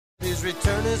His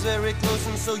return is very close,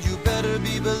 and so you better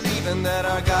be believing that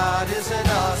our God is an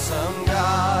awesome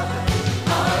God.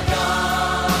 Our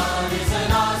God is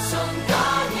an awesome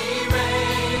God. He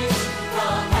reigns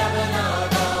from heaven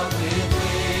above with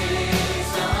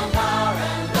wisdom, power,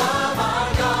 and love.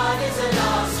 Our God is an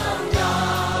awesome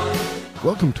God.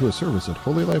 Welcome to a service at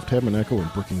Holy Life Tabernacle in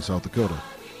Brookings, South Dakota.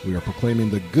 We are proclaiming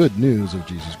the good news of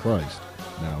Jesus Christ.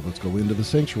 Now let's go into the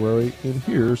sanctuary, and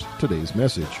here's today's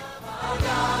message. Our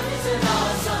God is an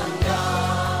awesome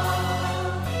God.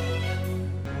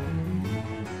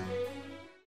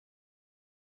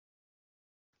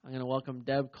 I'm going to welcome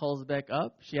Deb Kalsbeck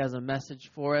up. She has a message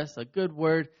for us, a good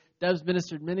word. Deb's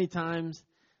ministered many times,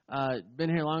 been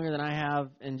here longer than I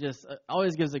have, and just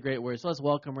always gives a great word. So let's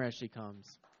welcome her as she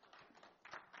comes.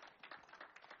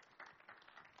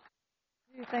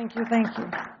 Thank you.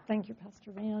 Thank you,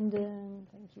 Pastor Vanden.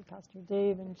 Thank you, Pastor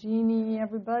Dave and Jeannie,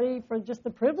 everybody, for just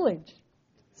the privilege to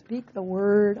speak the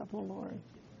word of the Lord.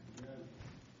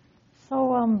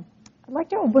 So I'd like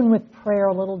to open with prayer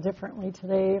a little differently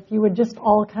today. If you would just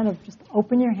all kind of just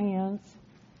open your hands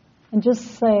and just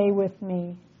say with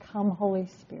me, "Come, Holy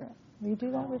Spirit." Will you do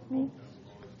that with me?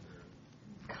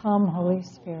 Come, Holy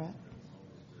Spirit.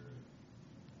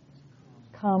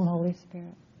 Come, Holy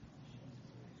Spirit.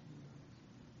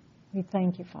 We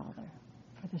thank you, Father,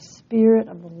 for the Spirit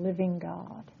of the living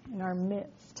God in our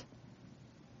midst,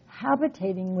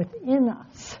 habitating within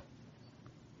us.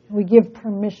 We give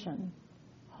permission,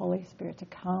 Holy Spirit, to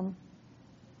come,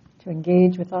 to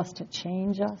engage with us, to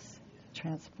change us, to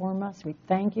transform us. We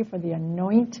thank you for the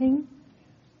anointing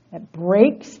that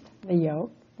breaks the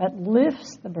yoke, that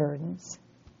lifts the burdens.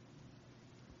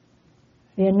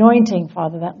 The anointing,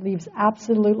 Father, that leaves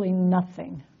absolutely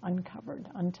nothing uncovered,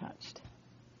 untouched.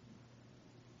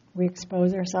 We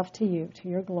expose ourselves to you, to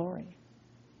your glory,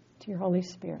 to your Holy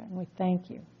Spirit. And we thank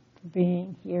you for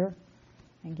being here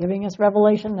and giving us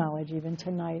revelation knowledge even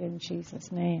tonight in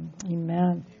Jesus' name.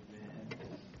 Amen.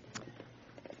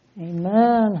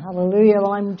 Amen. Hallelujah.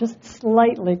 Well, I'm just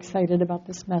slightly excited about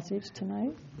this message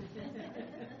tonight.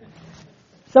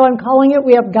 So I'm calling it,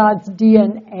 we have God's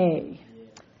DNA.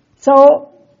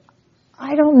 So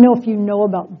I don't know if you know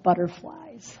about butterflies.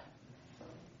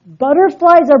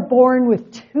 Butterflies are born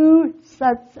with 2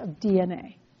 sets of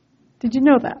DNA. Did you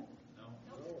know that? No.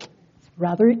 It's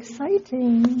rather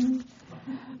exciting.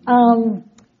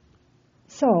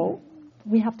 So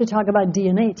we have to talk about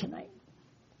DNA tonight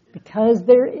because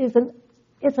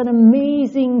it's an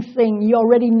amazing thing. You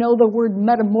already know the word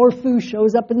metamorpho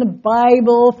shows up in the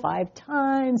Bible 5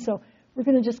 times. So we're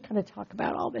going to just kind of talk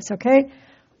about all this, okay?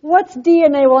 What's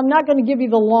DNA? Well, I'm not going to give you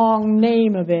the long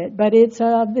name of it, but it's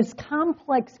this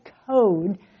complex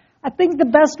code. I think the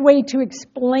best way to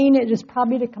explain it is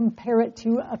probably to compare it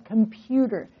to a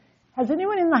computer. Has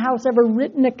anyone in the house ever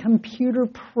written a computer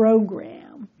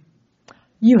program?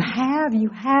 You have.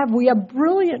 We have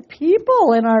brilliant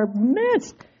people in our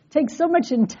midst. It takes so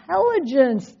much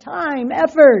intelligence, time,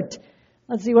 effort.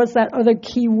 Let's see, what's that other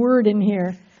key word in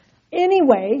here?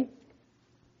 Anyway,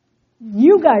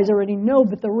 you guys already know,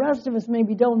 but the rest of us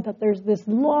maybe don't, that there's this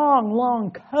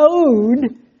long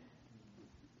code,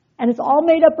 and it's all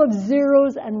made up of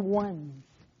zeros and ones.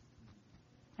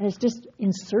 And it's just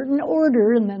in certain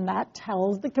order, and then that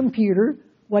tells the computer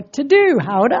what to do,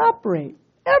 how to operate,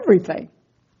 everything.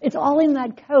 It's all in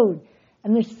that code.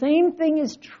 And the same thing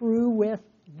is true with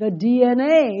the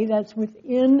DNA that's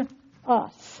within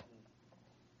us.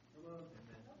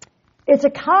 It's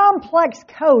a complex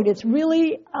code. It's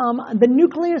really the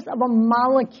nucleus of a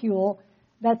molecule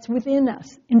that's within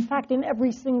us. In fact, in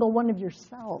every single one of your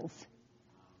cells,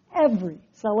 every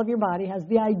cell of your body has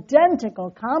the identical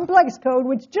complex code,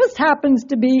 which just happens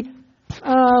to be, 3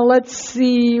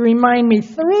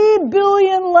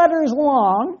 billion letters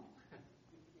long.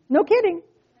 No kidding.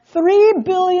 3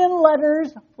 billion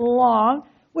letters long,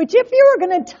 which if you were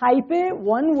going to type it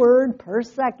 1 word per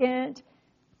second,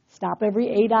 stop every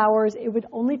 8 hours, it would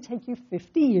only take you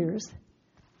 50 years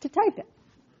to type it.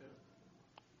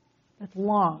 That's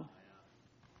long.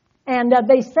 And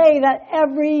they say that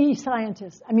every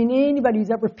scientist, anybody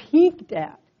who's ever peeked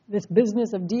at this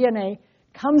business of DNA,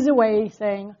 comes away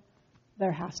saying,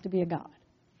 there has to be a God.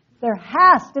 There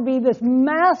has to be this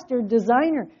master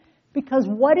designer. Because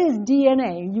what is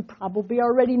DNA? You probably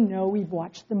already know. We've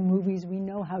watched the movies. We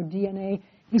know how DNA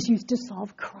is used to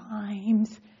solve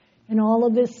crimes and all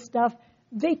of this stuff.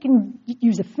 They can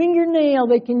use a fingernail.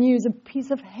 They can use a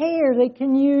piece of hair. They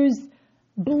can use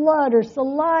blood or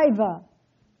saliva.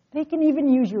 They can even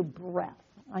use your breath.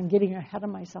 I'm getting ahead of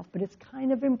myself, but it's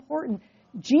kind of important.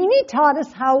 Jeannie taught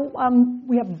us how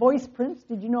we have voice prints.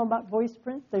 Did you know about voice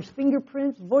prints? There's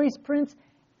fingerprints, voice prints,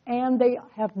 And they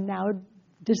have now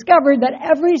discovered that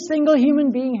every single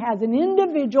human being has an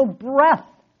individual breath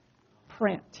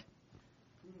print.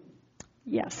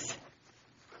 Yes.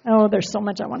 Oh, there's so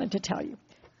much I wanted to tell you.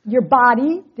 Your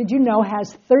body, did you know,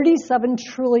 has 37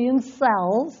 trillion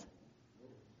cells,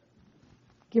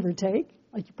 give or take.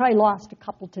 Like you probably lost a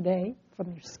couple today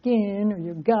from your skin or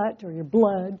your gut or your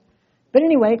blood. But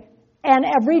anyway, and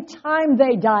every time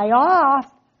they die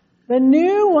off, the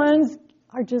new ones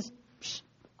are just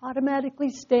automatically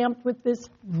stamped with this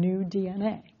new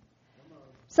DNA.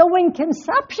 So when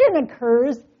conception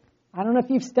occurs, I don't know if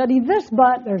you've studied this,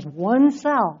 but there's one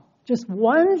cell. Just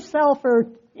one cell for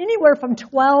anywhere from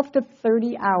 12 to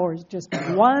 30 hours. Just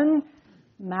one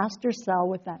master cell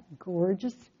with that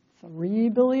gorgeous 3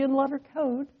 billion letter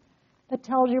code that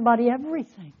tells your body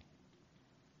everything.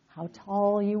 How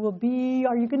tall you will be.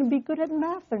 Are you going to be good at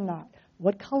math or not?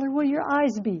 What color will your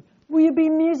eyes be? Will you be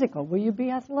musical? Will you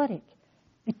be athletic?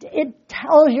 It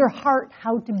tells your heart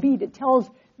how to beat. It tells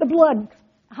the blood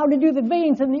how to do the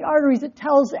veins and the arteries. It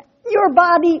tells your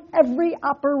body every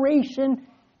operation.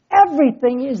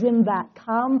 Everything is in that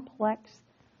complex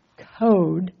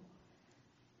code.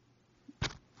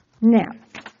 Now,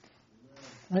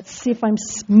 let's see if I'm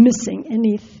missing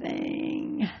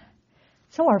anything.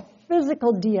 So our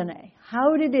physical DNA,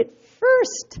 how did it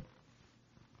first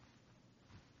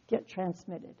get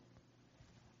transmitted?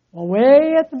 Well,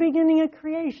 way at the beginning of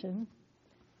creation,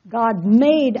 God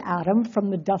made Adam from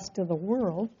the dust of the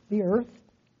world, the earth,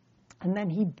 and then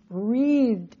he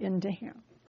breathed into him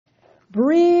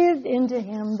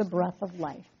the breath of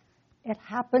life. It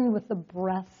happened with the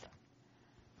breath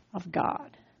of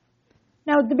God.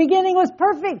 Now, at the beginning was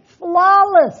perfect,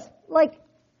 flawless, like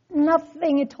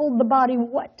nothing. It told the body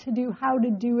what to do, how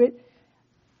to do it.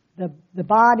 The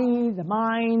body, the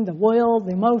mind, the will,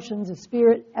 the emotions, the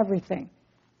spirit, everything.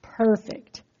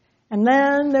 Perfect. And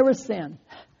then there was sin.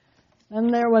 Then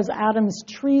there was Adam's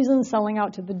treason, selling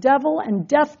out to the devil, and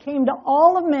death came to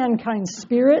all of mankind's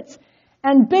spirits,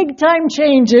 and big-time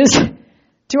changes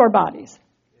to our bodies.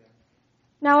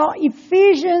 Now,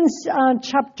 Ephesians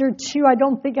chapter 2, I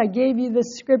don't think I gave you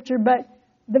this scripture, but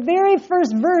the very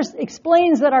first verse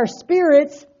explains that our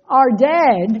spirits are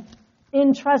dead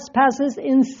in trespasses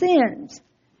and sins.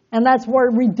 And that's where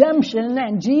redemption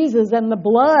and Jesus and the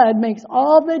blood makes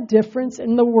all the difference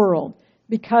in the world,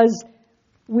 because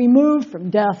we move from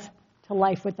death to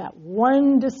life with that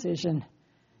one decision.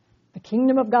 The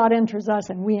kingdom of God enters us,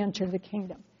 and we enter the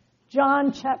kingdom.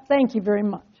 Thank you very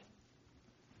much.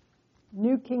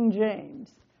 New King James.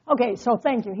 Okay, so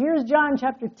thank you. Here's John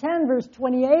chapter 10, verse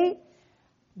 28.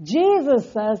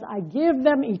 Jesus says, I give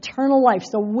them eternal life.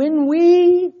 So when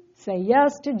we say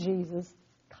yes to Jesus,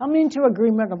 come into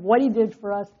agreement of what he did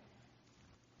for us,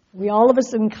 we all of a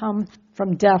sudden come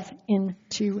from death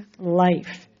into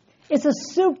life. It's a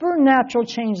supernatural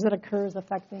change that occurs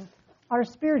affecting our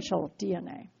spiritual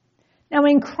DNA. Now,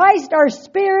 in Christ, our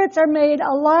spirits are made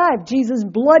alive. Jesus'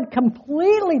 blood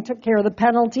completely took care of the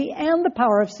penalty and the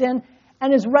power of sin,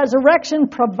 and his resurrection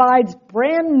provides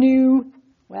brand new,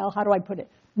 how do I put it?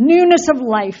 Newness of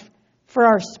life for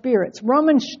our spirits.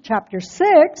 Romans chapter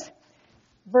 6,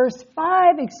 verse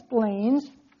 5 explains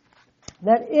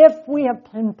that if we have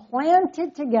been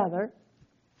planted together,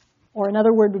 or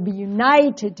another word would be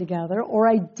united together, or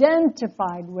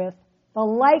identified with the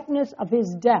likeness of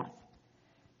his death.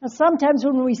 Now, sometimes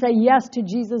when we say yes to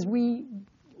Jesus, we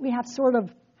have sort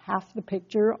of half the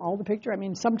picture, all the picture. I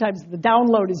mean, sometimes the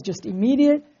download is just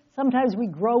immediate. Sometimes we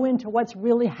grow into what's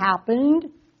really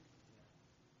happened.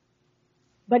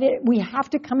 But we have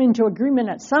to come into agreement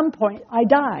at some point. I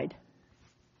died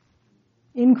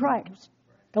in Christ.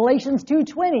 Galatians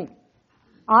 2:20.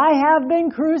 I have been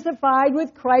crucified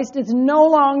with Christ. It's no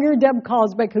longer Deb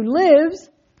Kalsbeck who lives.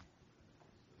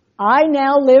 I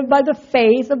now live by the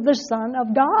faith of the Son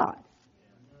of God.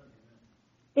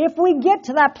 If we get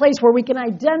to that place where we can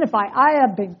identify,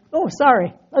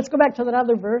 let's go back to that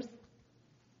other verse.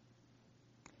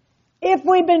 If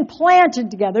we've been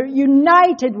planted together,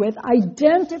 united with,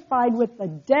 identified with the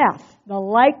death, the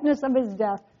likeness of his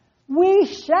death, we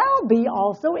shall be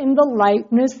also in the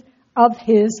likeness of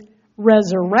his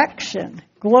resurrection.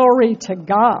 Glory to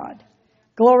God.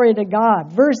 Glory to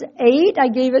God. Verse 8, I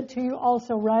gave it to you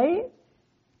also, right?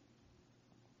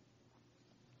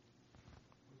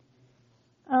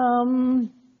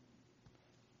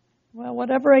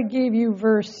 Whatever I gave you,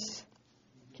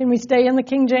 can we stay in the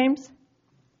King James?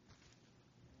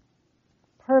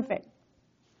 Perfect.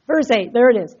 Verse 8, there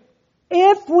it is.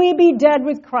 If we be dead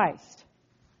with Christ,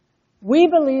 we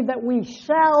believe that we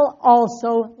shall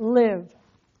also live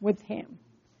with him.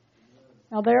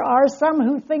 Now, there are some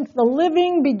who think the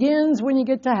living begins when you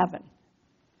get to heaven.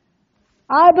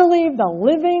 I believe the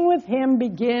living with Him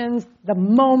begins the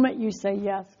moment you say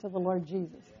yes to the Lord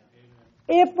Jesus.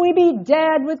 If we be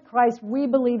dead with Christ, we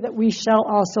believe that we shall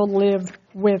also live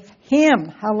with Him.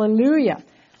 Hallelujah.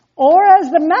 Or as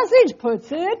the Message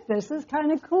puts it, this is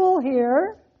kind of cool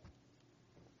here.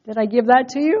 Did I give that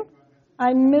to you?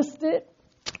 I missed it.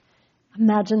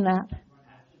 Imagine that.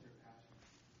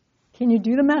 Can you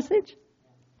do the Message?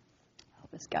 Oh,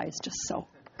 this guy is just so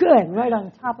good, right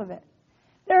on top of it.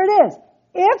 There it is.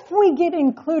 If we get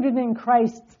included in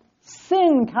Christ's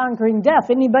sin-conquering death,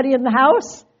 anybody in the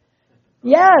house?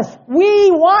 Yes,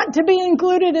 we want to be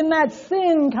included in that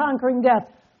sin-conquering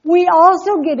death. We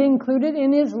also get included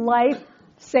in His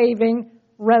life-saving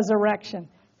resurrection.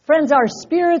 Friends, our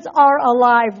spirits are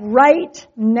alive right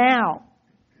now.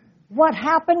 What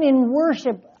happened in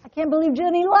worship? I can't believe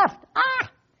Jenny left.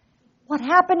 What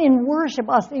happened in worship?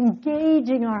 Us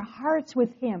engaging our hearts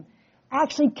with Him,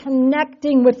 actually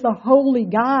connecting with the holy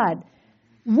God.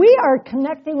 We are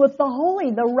connecting with the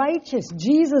holy, the righteous,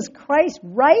 Jesus Christ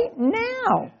right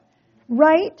now.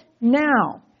 Right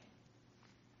now.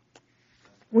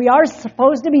 We are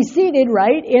supposed to be seated,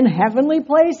 right, in heavenly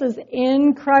places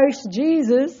in Christ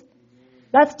Jesus.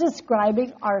 That's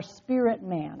describing our spirit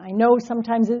man. I know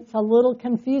sometimes it's a little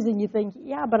confusing. You think,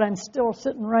 yeah, but I'm still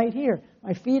sitting right here.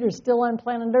 My feet are still on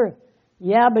planet Earth.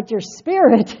 Yeah, but your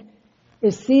spirit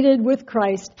is seated with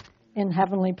Christ in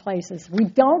heavenly places. We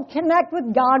don't connect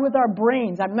with God with our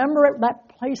brains. I remember at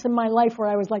that place in my life where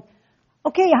I was like,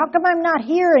 okay, how come I'm not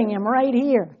hearing Him right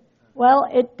here? Well,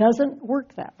 it doesn't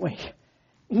work that way.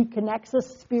 He connects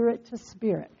us spirit to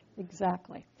spirit.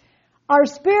 Exactly. Our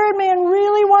spirit man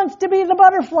really wants to be the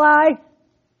butterfly,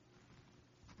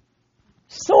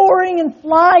 soaring and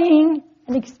flying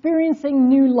and experiencing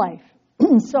new life.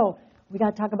 So we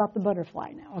got to talk about the butterfly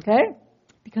now, okay?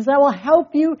 Because that will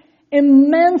help you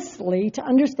immensely to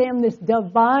understand this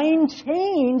divine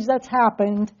change that's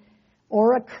happened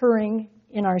or occurring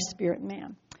in our spirit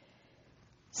man.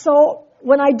 So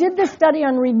when I did this study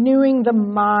on renewing the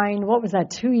mind, what was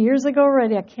that, 2 years ago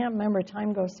already? I can't remember.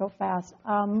 Time goes so fast.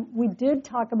 We did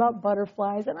talk about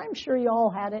butterflies, and I'm sure you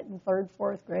all had it in 3rd,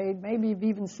 4th grade. Maybe you've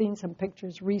even seen some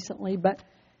pictures recently, but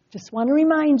just want to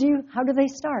remind you, how do they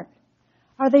start?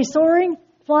 Are they soaring,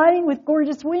 flying with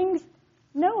gorgeous wings?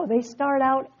 No, they start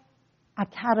out a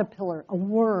caterpillar, a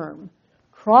worm,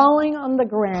 crawling on the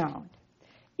ground.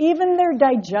 Even their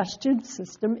digestion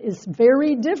system is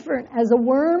very different. As a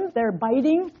worm, they're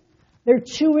biting, they're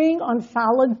chewing on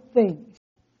solid things.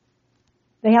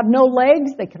 They have no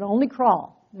legs, they can only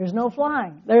crawl. There's no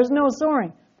flying, there's no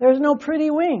soaring, there's no pretty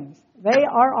wings. They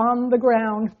are on the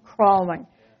ground crawling.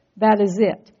 That is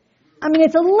it. I mean,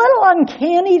 it's a little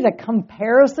uncanny, the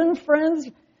comparison, friends,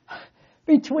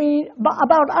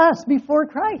 about us before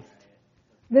Christ.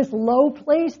 This low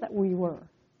place that we were.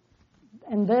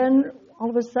 And then all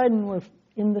of a sudden we're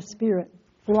in the Spirit,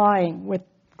 flying with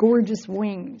gorgeous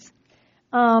wings.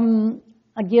 Again,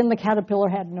 the caterpillar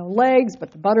had no legs,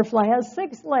 but the butterfly has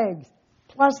 6 legs,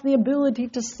 plus the ability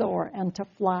to soar and to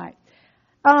fly.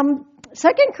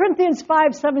 2 Corinthians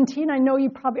 5:17, I know you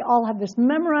probably all have this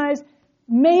memorized.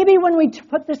 Maybe when we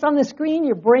put this on the screen,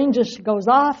 your brain just goes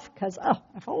off because,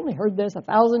 I've only heard this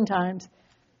 1,000 times.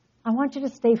 I want you to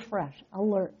stay fresh,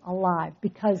 alert, alive,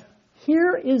 because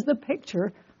here is the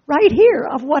picture right here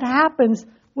of what happens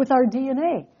with our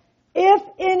DNA. If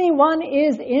anyone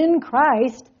is in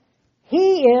Christ,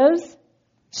 he is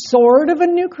sort of a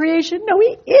new creation. No,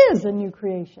 he is a new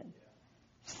creation.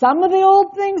 Some of the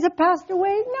old things have passed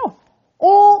away. No,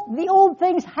 all the old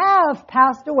things have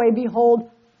passed away. Behold,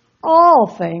 all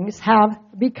things have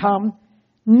become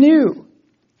new.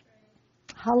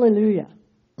 Hallelujah.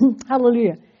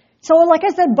 Hallelujah. So like I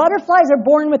said, butterflies are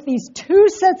born with these 2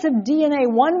 sets of DNA,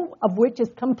 one of which is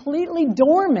completely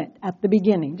dormant at the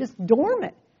beginning. Just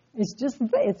dormant.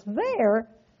 It's there,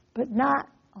 but not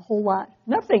a whole lot.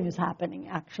 Nothing is happening,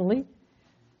 actually,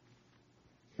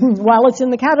 while it's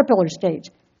in the caterpillar stage.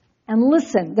 And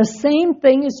listen, the same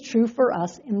thing is true for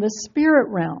us in the spirit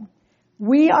realm.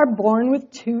 We are born with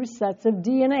 2 sets of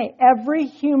DNA. Every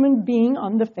human being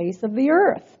on the face of the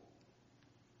earth.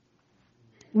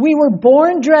 We were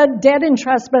born dead in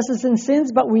trespasses and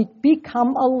sins, but we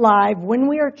become alive when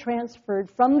we are transferred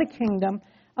from the kingdom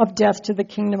of death to the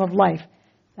kingdom of life.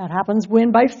 That happens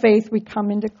when, by faith, we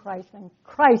come into Christ, and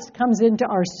Christ comes into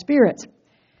our spirit.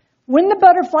 When the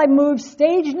butterfly moves,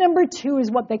 stage number 2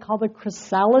 is what they call the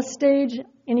chrysalis stage.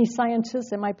 Any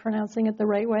scientists, am I pronouncing it the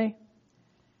right way?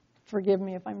 Forgive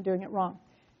me if I'm doing it wrong.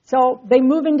 So they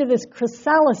move into this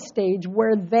chrysalis stage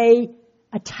where they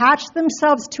attach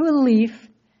themselves to a leaf,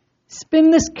 spin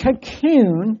this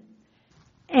cocoon,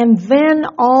 and then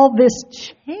all this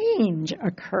change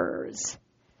occurs,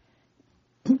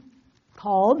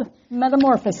 called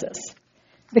metamorphosis.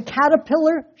 The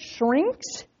caterpillar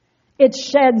shrinks, it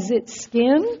sheds its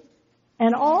skin,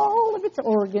 and all of its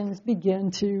organs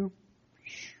begin to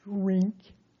shrink,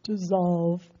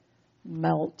 dissolve,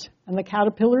 melt. And the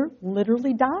caterpillar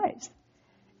literally dies.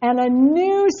 And a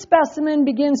new specimen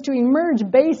begins to emerge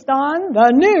based on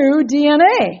the new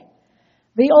DNA.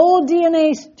 The old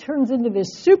DNA turns into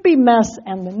this soupy mess,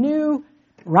 and the new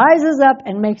rises up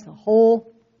and makes a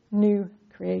whole new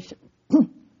creation.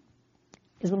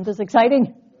 Isn't this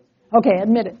exciting? Okay,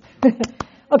 admit it.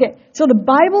 Okay, so the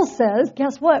Bible says,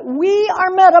 guess what? We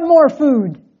are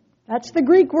metamorphosed. That's the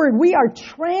Greek word. We are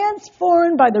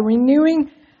transformed by the renewing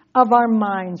of our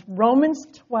minds. Romans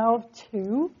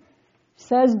 12:2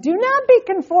 says, do not be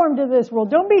conformed to this world.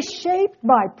 Don't be shaped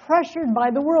by, pressured by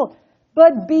the world,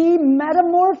 but be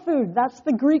metamorphosed. That's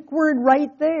the Greek word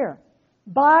right there.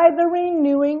 By the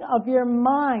renewing of your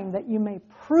mind, that you may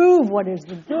prove what is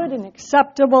the good and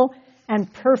acceptable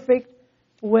and perfect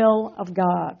will of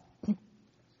God.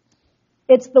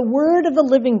 It's the word of the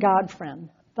living God, friend,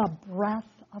 the breath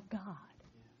of God.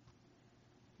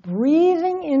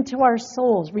 Breathing into our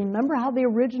souls. Remember how the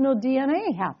original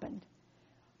DNA happened.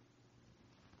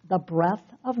 The breath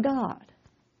of God.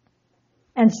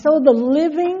 And so the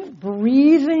living,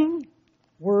 breathing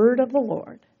word of the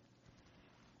Lord,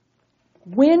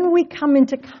 when we come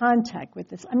into contact with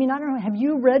this, I mean, I don't know, have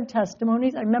you read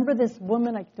testimonies? I remember this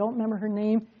woman, I don't remember her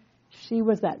name. She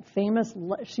was that famous,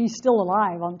 she's still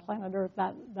alive on planet Earth,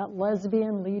 that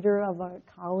lesbian leader of a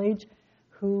college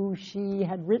who she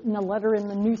had written a letter in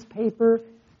the newspaper,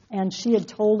 and she had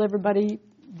told everybody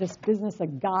this business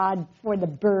of God for the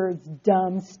birds,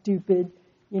 dumb, stupid,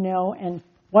 and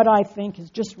what I think is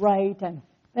just right. And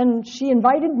then she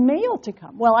invited mail to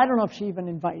come. Well, I don't know if she even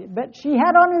invited, but she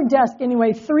had on her desk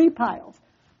anyway 3 piles.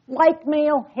 Like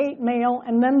mail, hate mail,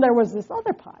 and then there was this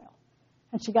other pile.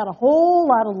 And she got a whole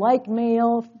lot of like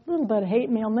mail, a little bit of hate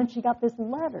mail, and then she got this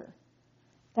letter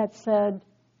that said,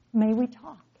 may we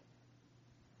talk?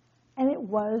 And it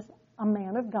was a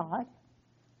man of God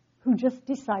who just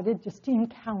decided just to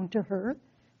encounter her,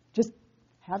 just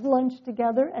had lunch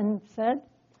together and said,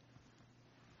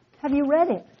 have you read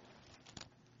it?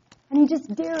 And he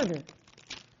just dared her.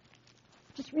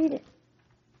 Just read it.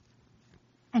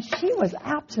 And she was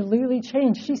absolutely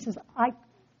changed. She says,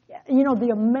 the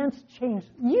immense change.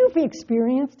 You've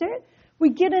experienced it. We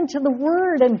get into the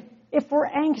Word, and if we're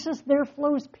anxious, there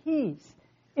flows peace.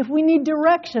 If we need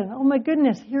direction, oh my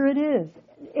goodness, here it is.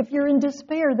 If you're in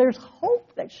despair, there's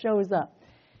hope that shows up.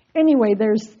 Anyway,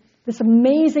 there's this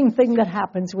amazing thing that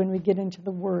happens when we get into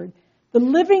the Word. The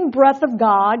living breath of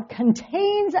God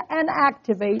contains and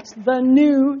activates the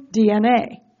new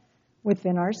DNA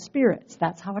within our spirits.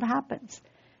 That's how it happens.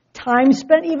 Time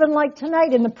spent even like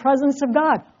tonight in the presence of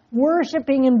God,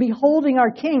 worshiping and beholding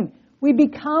our King. We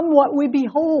become what we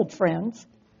behold, friends.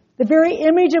 The very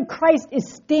image of Christ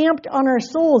is stamped on our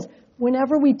souls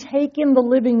whenever we take in the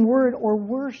living Word or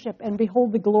worship and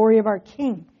behold the glory of our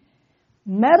King.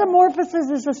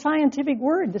 Metamorphosis is a scientific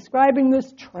word describing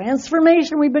this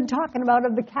transformation we've been talking about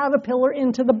of the caterpillar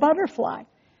into the butterfly.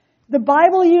 The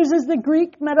Bible uses the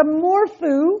Greek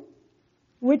metamorpho,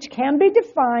 which can be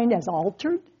defined as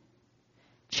altered,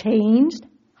 changed,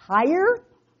 higher,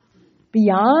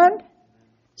 beyond.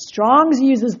 Strong's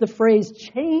uses the phrase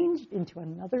changed into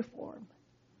another form.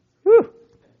 Whew.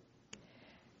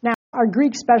 Now, our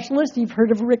Greek specialist, you've heard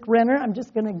of Rick Renner. I'm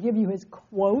just going to give you his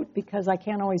quote because I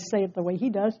can't always say it the way he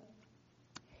does.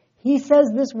 He says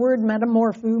this word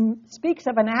metamorpho speaks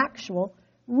of an actual,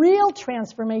 real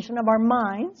transformation of our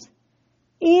minds,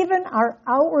 even our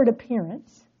outward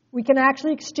appearance. We can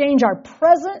actually exchange our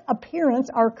present appearance,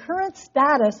 our current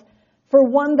status, for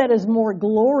one that is more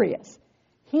glorious.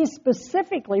 He's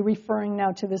specifically referring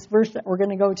now to this verse that we're going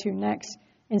to go to next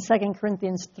in 2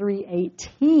 Corinthians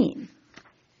 3:18.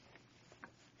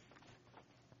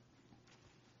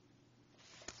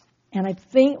 And I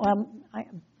think,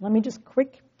 let me just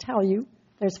quick tell you,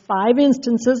 there's 5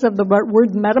 instances of the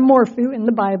word metamorpho in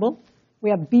the Bible. We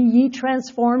have be ye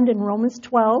transformed in Romans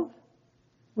 12,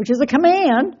 which is a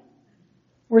command.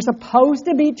 We're supposed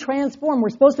to be transformed. We're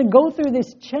supposed to go through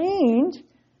this change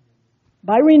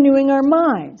by renewing our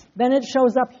minds. Then it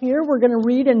shows up here. We're going to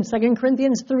read in 2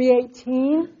 Corinthians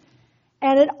 3:18.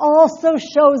 And it also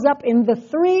shows up in the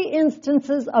 3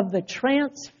 instances of the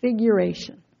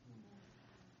transfiguration,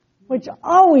 which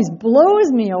always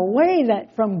blows me away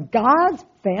that from God's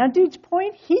vantage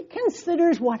point, He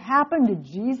considers what happened to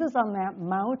Jesus on that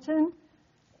mountain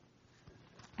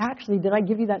Actually, did I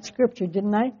give you that scripture,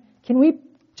 didn't I? Can we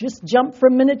just jump for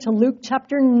a minute to Luke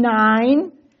chapter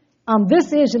 9?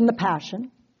 This is in the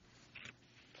Passion.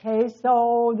 Okay,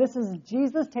 so this is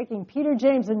Jesus taking Peter,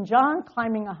 James, and John,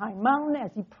 climbing a high mountain.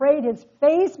 As he prayed, his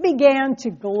face began to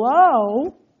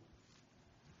glow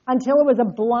until it was a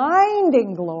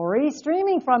blinding glory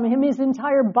streaming from him. His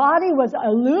entire body was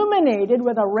illuminated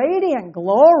with a radiant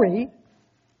glory.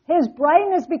 His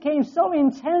brightness became so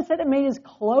intense that it made his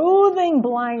clothing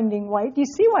blinding white. Do you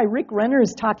see why Rick Renner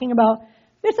is talking about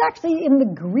this? Actually, in the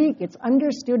Greek, it's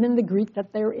understood in the Greek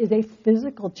that there is a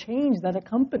physical change that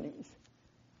accompanies.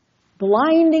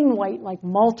 Blinding white like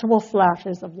multiple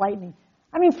flashes of lightning.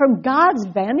 I mean, from God's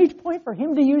vantage point, for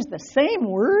him to use the same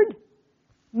word,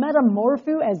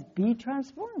 metamorpho, as be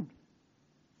transformed.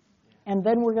 And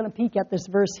then we're going to peek at this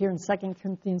verse here in 2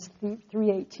 Corinthians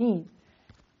 3:18.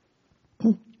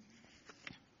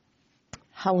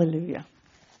 Hallelujah.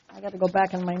 I got to go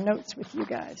back in my notes with you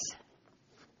guys.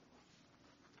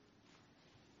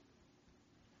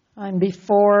 And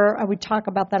before we talk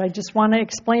about that, I just want to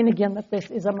explain again that this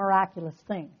is a miraculous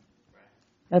thing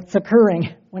that's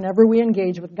occurring whenever we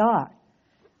engage with God.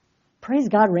 Praise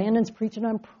God, Randon's preaching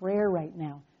on prayer right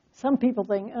now. Some people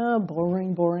think, oh,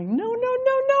 boring.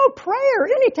 No, prayer.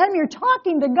 Anytime you're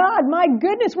talking to God, my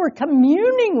goodness, we're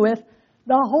communing with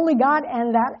the Holy God,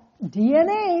 and that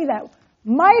DNA that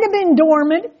might have been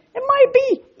dormant, it might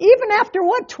be, even after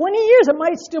 20 years, it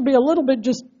might still be a little bit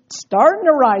just starting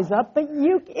to rise up, but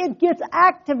it gets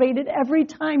activated every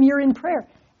time you're in prayer,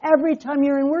 every time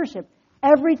you're in worship,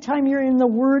 every time you're in the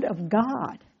Word of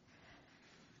God.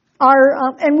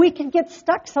 And we can get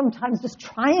stuck sometimes just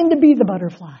trying to be the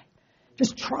butterfly,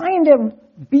 just trying to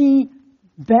be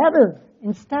better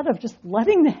instead of just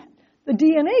letting the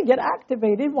DNA get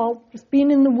activated while just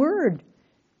being in the Word.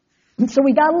 And so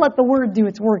we got to let the Word do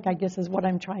its work, I guess is what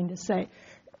I'm trying to say.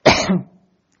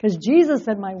 Because Jesus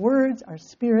said, my words are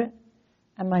spirit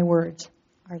and my words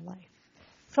are life.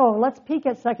 So let's peek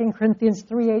at 2 Corinthians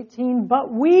 3:18.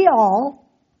 But we all,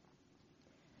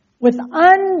 with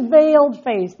unveiled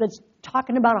face, that's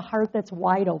talking about a heart that's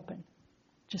wide open,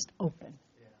 just open.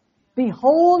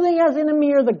 Beholding as in a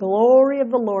mirror the glory of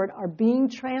the Lord, are being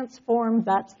transformed,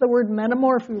 that's the word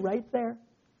metamorpho right there,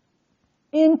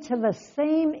 into the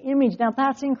same image. Now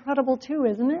that's incredible too,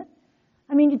 isn't it?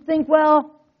 I mean, you'd think,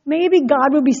 well, maybe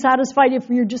God would be satisfied if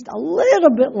you're just a little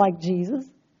bit like Jesus.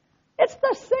 It's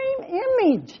the same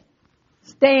image.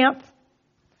 Stamp,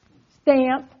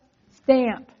 stamp,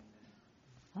 stamp.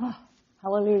 Oh,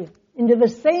 hallelujah. Into the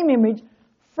same image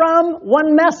from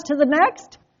one mess to the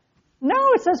next. No,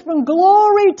 it says from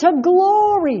glory to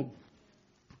glory,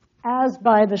 as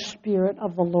by the Spirit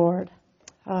of the Lord.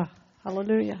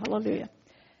 Hallelujah, hallelujah.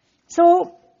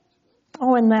 So,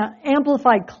 in the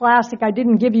Amplified Classic, I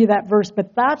didn't give you that verse,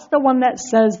 but that's the one that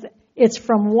says it's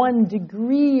from one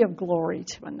degree of glory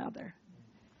to another.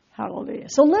 Hallelujah.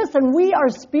 So listen, we are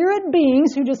spirit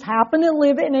beings who just happen to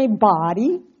live in a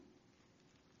body.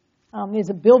 There's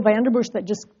a Bill Vanderbush that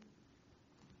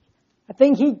I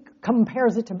think he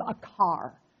compares it to a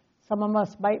car. Some of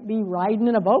us might be riding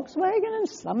in a Volkswagen and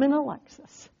some in a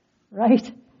Lexus,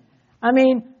 right? I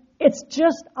mean, it's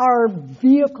just our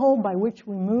vehicle by which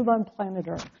we move on planet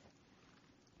Earth.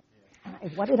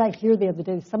 What did I hear the other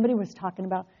day? Somebody was talking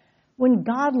about when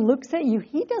God looks at you,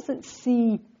 he doesn't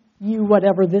see you,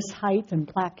 whatever, this height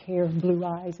and black hair and blue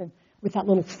eyes and with that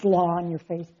little flaw on your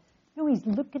face. No, he's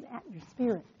looking at your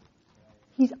spirit.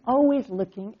 He's always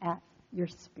looking at your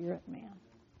spirit, man.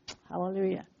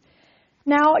 Hallelujah.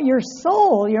 Now, your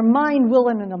soul, your mind, will,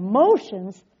 and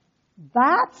emotions,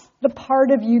 that's the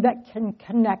part of you that can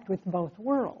connect with both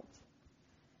worlds.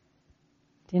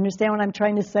 Do you understand what I'm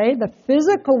trying to say? The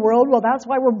physical world, well, that's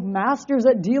why we're masters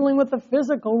at dealing with the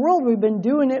physical world. We've been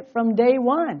doing it from day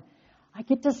one. I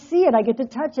get to see it. I get to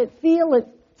touch it, feel it,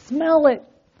 smell it.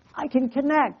 I can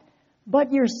connect.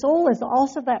 But your soul is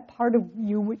also that part of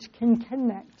you which can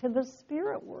connect to the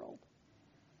spirit world.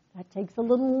 That takes a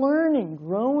little learning,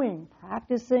 growing,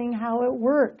 practicing how it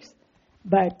works.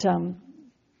 But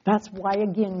that's why,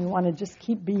 again, you want to just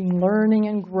keep learning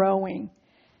and growing.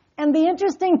 And the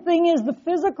interesting thing is the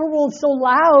physical world is so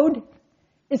loud,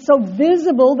 it's so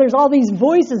visible, there's all these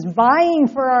voices vying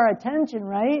for our attention,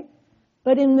 right?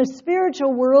 But in the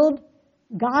spiritual world,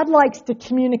 God likes to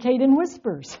communicate in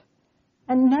whispers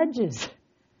and nudges.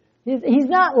 He's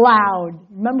not loud.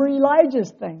 Remember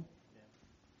Elijah's thing?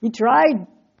 He tried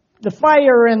the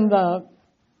fire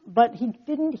but he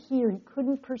didn't hear, he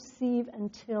couldn't perceive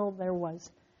until there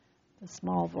was the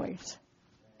small voice.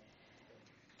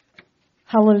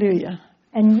 Hallelujah.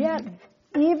 And yet,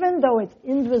 even though it's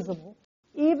invisible,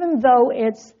 even though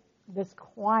it's this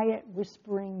quiet,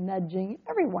 whispering, nudging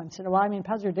every once in a while. I mean,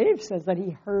 Pastor Dave says that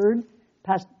he heard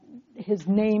his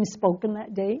name spoken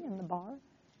that day in the bar.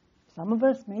 Some of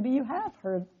us, maybe you have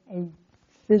heard a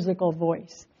physical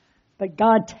voice. But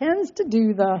God tends to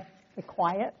do the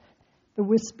quiet, the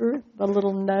whisper, the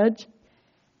little nudge.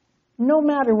 No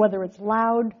matter whether it's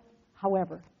loud,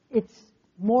 however, it's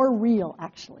more real,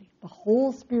 actually. The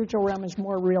whole spiritual realm is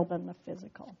more real than the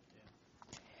physical.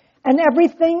 And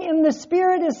everything in the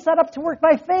Spirit is set up to work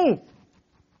by faith.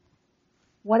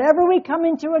 Whatever we come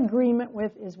into agreement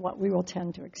with is what we will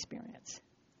tend to experience.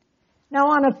 Now,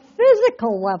 on a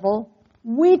physical level,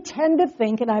 we tend to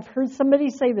think, and I've heard somebody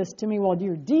say this to me, well,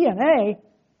 your DNA,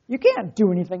 you can't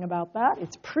do anything about that.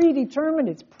 It's predetermined,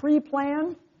 it's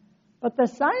pre-planned. But the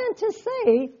scientists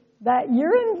say that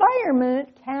your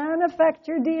environment can affect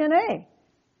your DNA.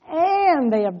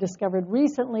 And they have discovered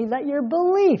recently that your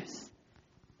beliefs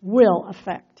will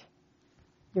affect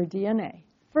your DNA.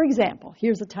 For example,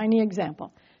 here's a tiny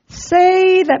example.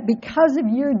 Say that because of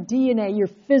your DNA, your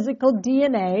physical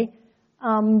DNA,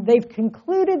 they've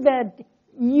concluded that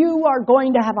you are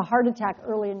going to have a heart attack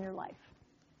early in your life.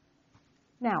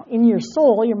 Now, in your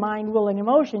soul, your mind, will, and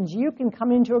emotions, you can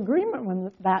come into agreement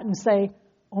with that and say,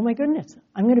 oh my goodness,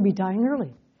 I'm going to be dying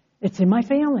early. It's in my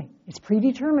family. It's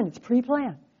predetermined. It's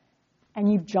pre-planned. And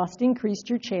you've just increased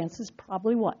your chances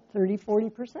probably,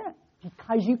 30-40%,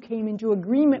 because you came into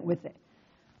agreement with it.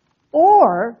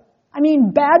 Or,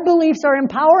 bad beliefs are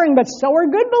empowering, but so are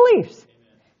good beliefs.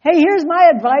 Hey, here's my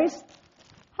advice.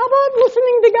 How about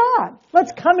listening to God?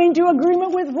 Let's come into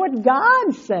agreement with what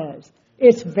God says.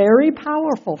 It's very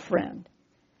powerful, friend.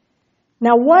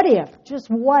 Now, what if, just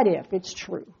what if it's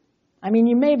true?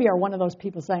 You maybe are one of those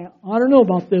people saying, I don't know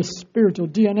about this spiritual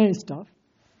DNA stuff.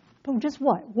 But just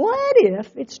what? What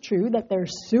if it's true that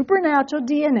there's supernatural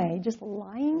DNA just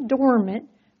lying dormant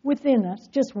within us,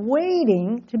 just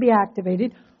waiting to be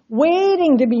activated,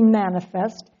 waiting to be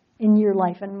manifest in your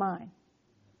life and mine?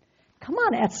 Come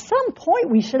on, at some point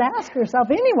we should ask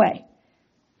ourselves anyway,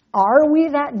 are we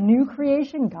that new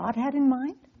creation God had in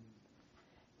mind?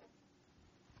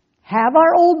 Have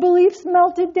our old beliefs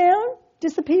melted down,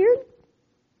 disappeared?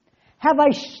 Have I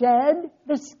shed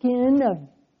the skin of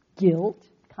guilt,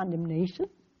 condemnation?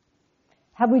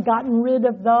 Have we gotten rid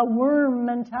of the worm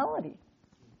mentality?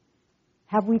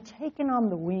 Have we taken on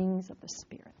the wings of the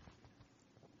Spirit?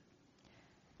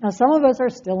 Now, some of us are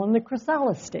still in the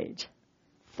chrysalis stage,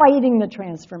 fighting the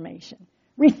transformation,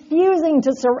 refusing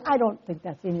to surrender. I don't think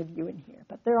that's any of you in here,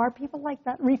 but there are people like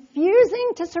that,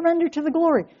 refusing to surrender to the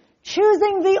glory,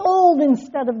 choosing the old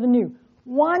instead of the new,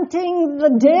 wanting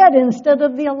the dead instead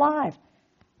of the alive.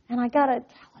 And I got to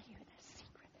tell you this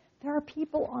secret. There are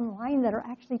people online that are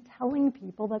actually telling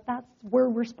people that that's where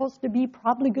we're supposed to be,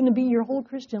 probably going to be your whole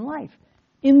Christian life,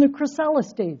 in the chrysalis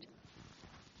stage.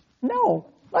 No,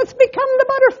 let's become the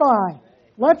butterfly.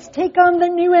 Let's take on the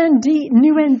new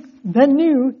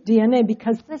DNA,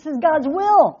 because this is God's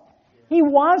will. He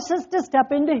wants us to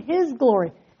step into His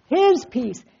glory, His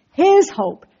peace, His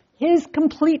hope, His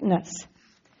completeness.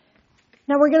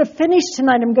 Now we're going to finish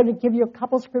tonight. I'm going to give you a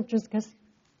couple scriptures because,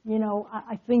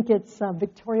 I think it's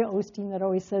Victoria Osteen that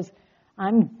always says,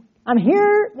 I'm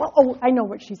here. Well, I know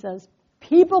what she says.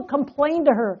 People complain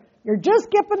to her, you're just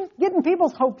getting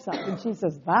people's hopes up. And she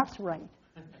says, that's right.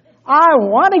 I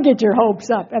want to get your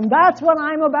hopes up. And that's what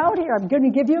I'm about here. I'm going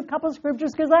to give you a couple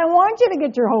scriptures because I want you to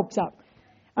get your hopes up.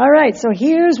 All right, so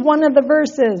here's one of the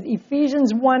verses,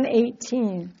 Ephesians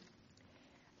 1:18.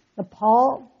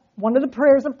 One of the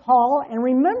prayers of Paul. And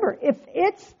remember, if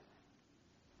it's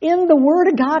in the Word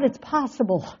of God, it's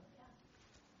possible.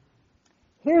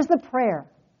 Here's the prayer.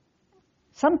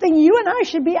 Something you and I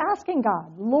should be asking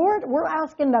God. Lord, we're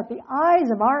asking that the eyes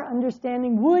of our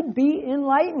understanding would be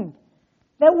enlightened,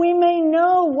 that we may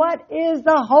know what is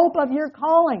the hope of your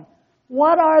calling.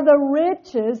 What are the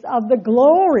riches of the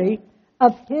glory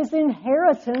of His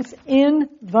inheritance in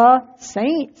the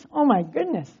saints? Oh my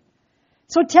goodness.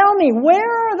 So tell me,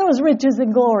 where are those riches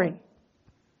and glory?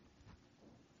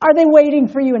 Are they waiting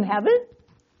for you in heaven?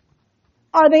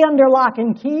 Are they under lock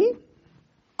and key?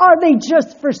 Are they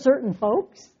just for certain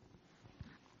folks?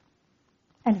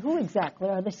 And who exactly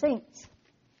are the saints?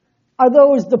 Are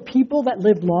those the people that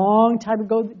lived long time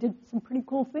ago that did some pretty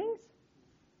cool things?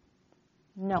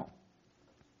 No.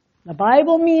 The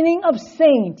Bible meaning of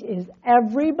saint is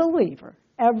every believer,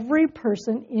 every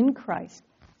person in Christ,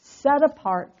 set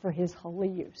apart for His holy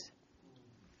use.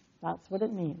 That's what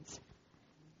it means.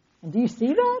 And do you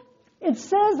see that? It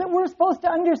says that we're supposed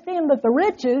to understand that the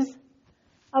riches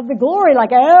of the glory,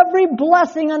 like every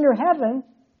blessing under heaven,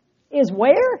 is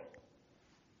where?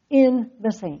 In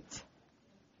the saints.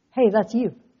 Hey, that's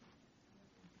you.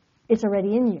 It's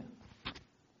already in you.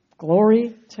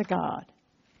 Glory to God.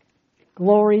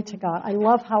 Glory to God. I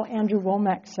love how Andrew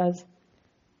Womack says,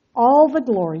 all the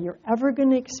glory you're ever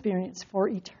going to experience for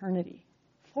eternity.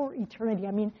 For eternity.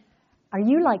 I mean, are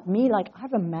you like me? Like,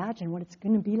 I've imagined what it's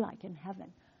going to be like in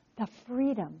heaven. The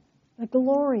freedom, the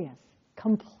glorious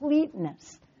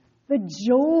completeness, the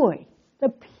joy, the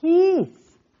peace.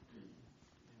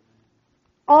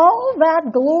 All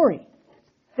that glory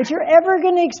that you're ever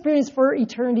going to experience for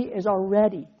eternity is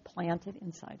already planted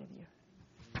inside of you.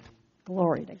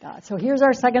 Glory to God. So here's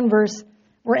our second verse.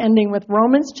 We're ending with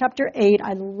Romans chapter 8.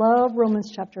 I love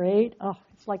Romans chapter 8. Oh,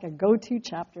 it's like a go-to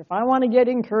chapter. If I want to get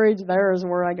encouraged, there is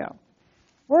where I go.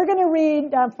 We're going to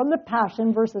read from the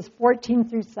Passion, verses 14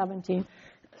 through 17.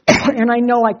 And I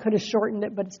know I could have shortened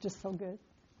it, but it's just so good.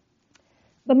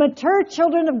 The mature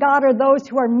children of God are those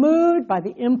who are moved by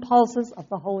the impulses of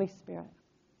the Holy Spirit.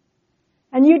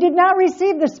 And you did not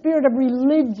receive the spirit of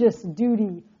religious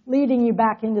duty, leading you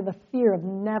back into the fear of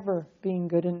never being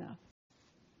good enough.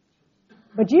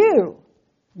 But you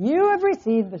have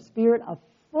received the spirit of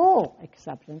full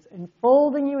acceptance,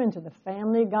 enfolding you into the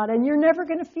family of God, and you're never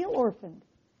going to feel orphaned.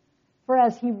 For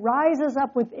as He rises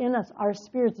up within us, our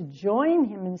spirits join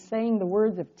Him in saying the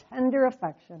words of tender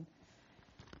affection,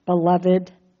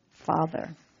 Beloved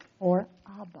Father, or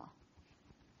Abba.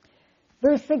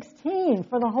 Verse 16,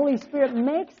 for the Holy Spirit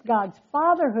makes God's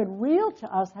fatherhood real to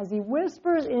us as He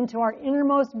whispers into our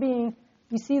innermost being.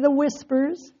 You see the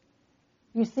whispers?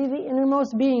 You see the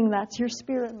innermost being? That's your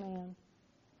spirit, man.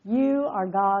 You are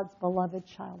God's beloved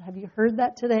child. Have you heard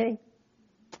that today?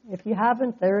 If you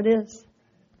haven't, there it is.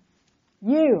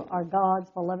 You are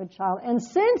God's beloved child. And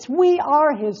since we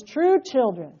are His true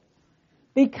children,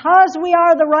 because we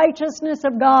are the righteousness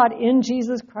of God in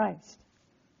Jesus Christ,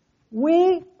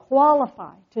 we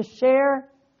qualify to share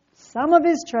some of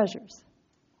His treasures.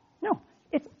 No,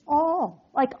 it's all,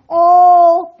 like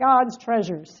all God's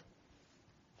treasures.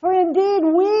 For indeed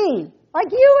we,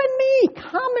 like you and me,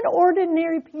 common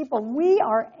ordinary people, we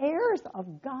are heirs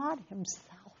of God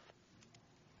Himself.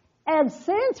 And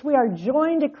since we are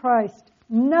joined to Christ,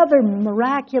 another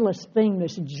miraculous thing,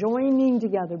 this joining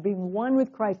together, being one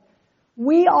with Christ,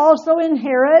 we also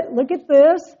inherit, look at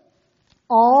this,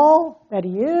 all that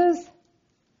He is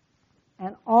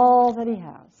and all that He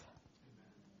has.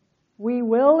 We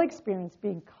will experience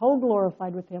being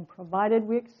co-glorified with Him, provided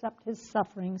we accept His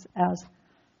sufferings as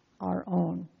our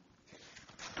own.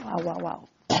 Wow, wow, wow.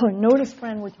 Notice,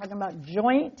 friend, we're talking about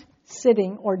joint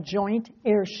sitting or joint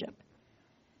heirship.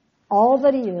 All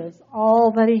that He is,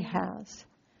 all that He has.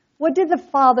 What did the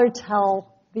father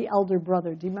tell the elder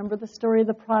brother? Do you remember the story of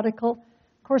the prodigal?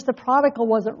 Of course, the prodigal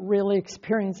wasn't really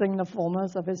experiencing the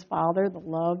fullness of his father, the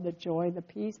love, the joy, the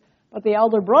peace. But the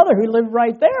elder brother who lived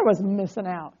right there was missing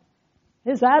out.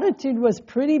 His attitude was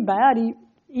pretty bad. He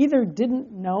either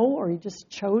didn't know or he just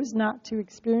chose not to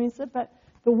experience it. But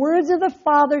the words of the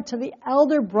father to the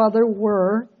elder brother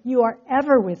were, you are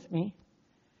ever with me,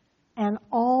 and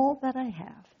all that I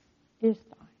have is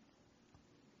thine.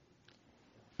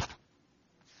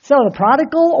 So the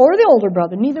prodigal or the older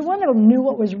brother, neither one of them knew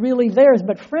what was really theirs.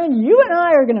 But friend, you and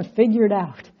I are going to figure it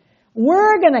out.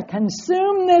 We're going to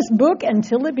consume this book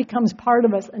until it becomes part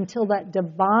of us, until that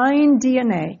divine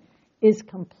DNA is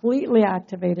completely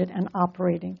activated and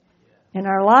operating in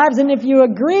our lives. And if you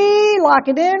agree, lock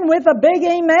it in with a big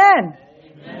amen.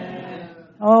 Amen.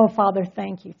 Oh, Father,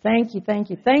 thank you, thank you, thank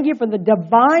you. Thank you for the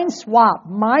divine swap,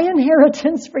 my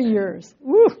inheritance for yours.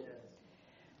 Woo.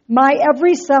 My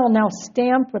every cell now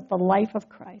stamped with the life of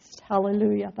Christ.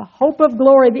 Hallelujah. The hope of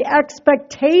glory, the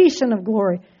expectation of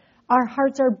glory. Our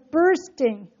hearts are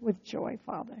bursting with joy,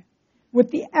 Father, with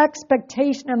the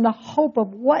expectation and the hope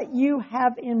of what you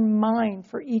have in mind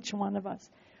for each one of us,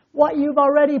 what you've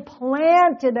already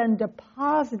planted and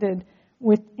deposited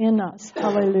within us.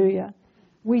 Hallelujah.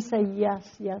 We say yes,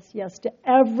 yes, yes to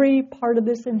every part of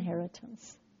this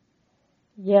inheritance.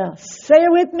 Yes. Say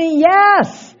it with me,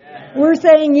 yes. Yes. We're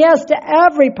saying yes to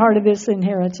every part of this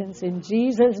inheritance. In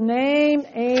Jesus' name,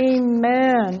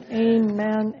 amen.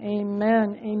 Amen,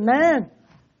 amen, amen.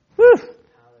 Whew.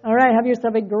 All right, have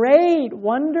yourself a great,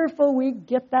 wonderful week.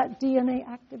 Get that DNA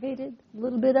activated a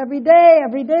little bit every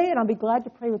day, and I'll be glad to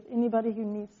pray with anybody who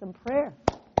needs some prayer.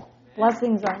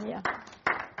 Blessings on you.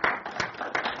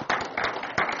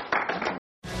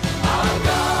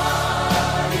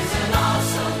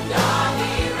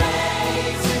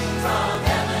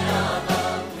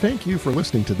 Thank you for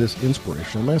listening to this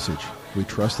inspirational message. We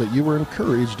trust that you were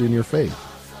encouraged in your faith.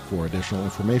 For additional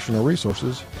information or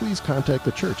resources, please contact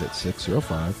the church at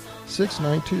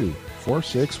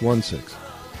 605-692-4616.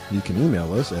 You can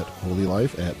email us at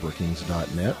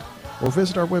holylife@brookings.net or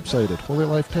visit our website at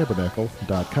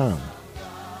holylifetabernacle.com.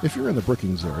 If you're in the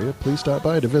Brookings area, please stop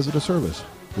by to visit a service.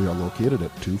 We are located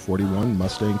at 241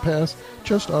 Mustang Pass,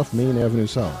 just off Main Avenue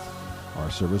South. Our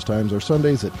service times are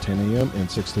Sundays at 10 a.m. and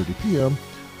 6:30 p.m.,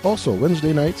 also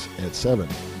Wednesday nights at 7.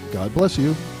 God bless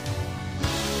you.